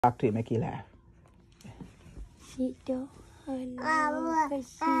Talk to him, make you laugh. Besito. Hello,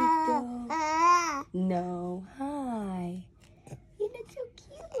 Besito. No, hi. You look so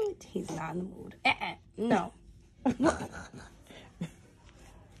cute. He's not in the mood. No. No.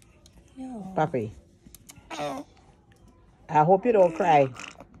 Puppy. I hope you don't cry.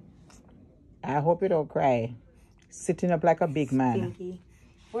 I hope you don't cry. Sitting up like a big man. Stinky.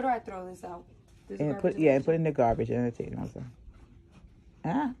 Where do I throw this out? And put it in the garbage and take it also.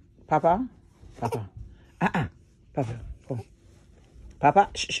 Papa? Papa. Papa. Oh. Papa.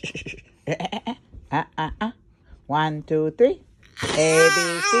 Shh. 1, 2, 3.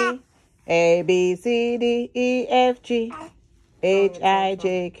 A B C D E F G H I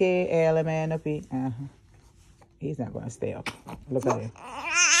J K L M N O P. He's not gonna stay up. Look at him. All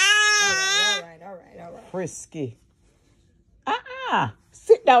right. Frisky.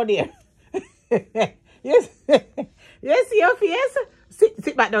 Sit down there. Yes. Yes, your face.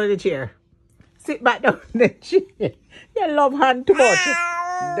 Sit back down in the chair. Sit back down in the chair. You love Han too much.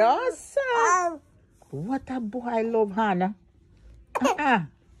 Does what a boy I love Han.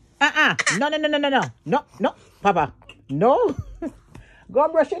 No, Papa. No. Go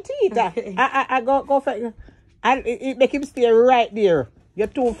brush your teeth. Go for it. Make him stay right there. You're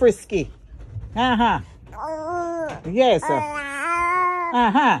too frisky. Yes.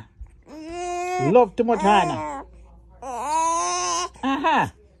 Love too much, Hannah.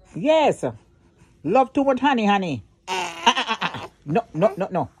 Yes. Love too much, honey. No.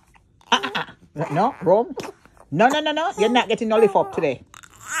 No, Rome. No. You're not getting no lift up today.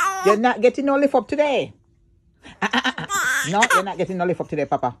 You're not getting no lift up today. No, you're not getting no lift up today,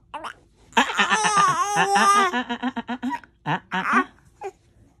 Papa.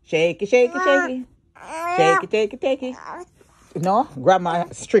 Shake it. No, Grandma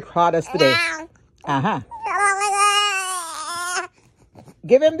strict hardest today.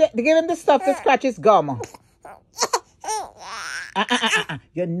 Give him the stuff to scratch his gum.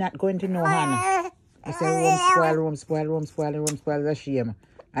 You're not going to know, Hannah. I say room spoil the shame.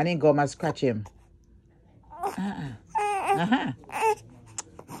 And then gum and scratch him.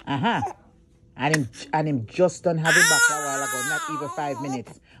 And him just done have him back a while ago, not even 5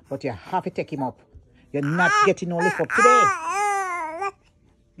 minutes. But you have to take him up. You're not getting no lift up today.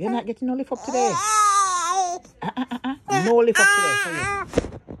 You're not getting no lift up today. No lift up today for you.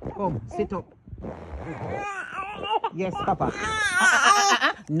 Come, sit up. Yes, Papa.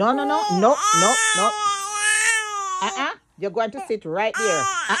 No. You're going to sit right there.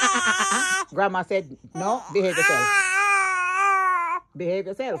 Grandma said, no, behave yourself. Behave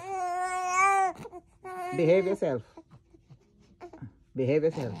yourself.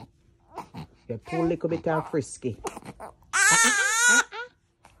 You're too little bit frisky.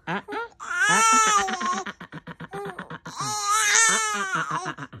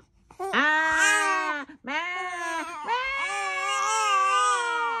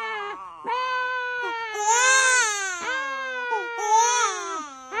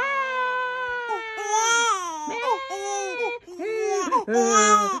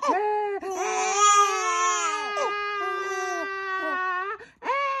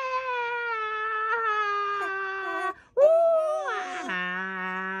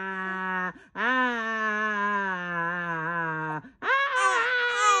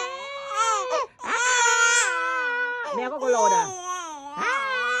 Never go louder.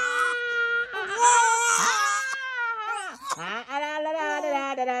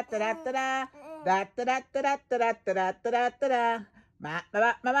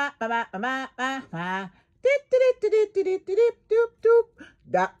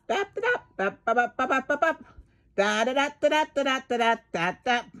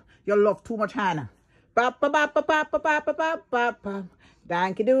 You love too much, Hannah.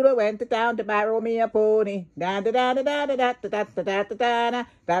 Donkey Doodle went to town to buy Romeo a pony. You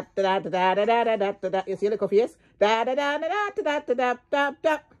see the face?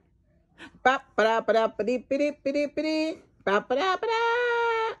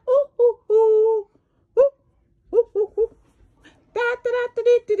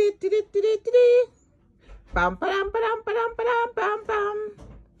 Pam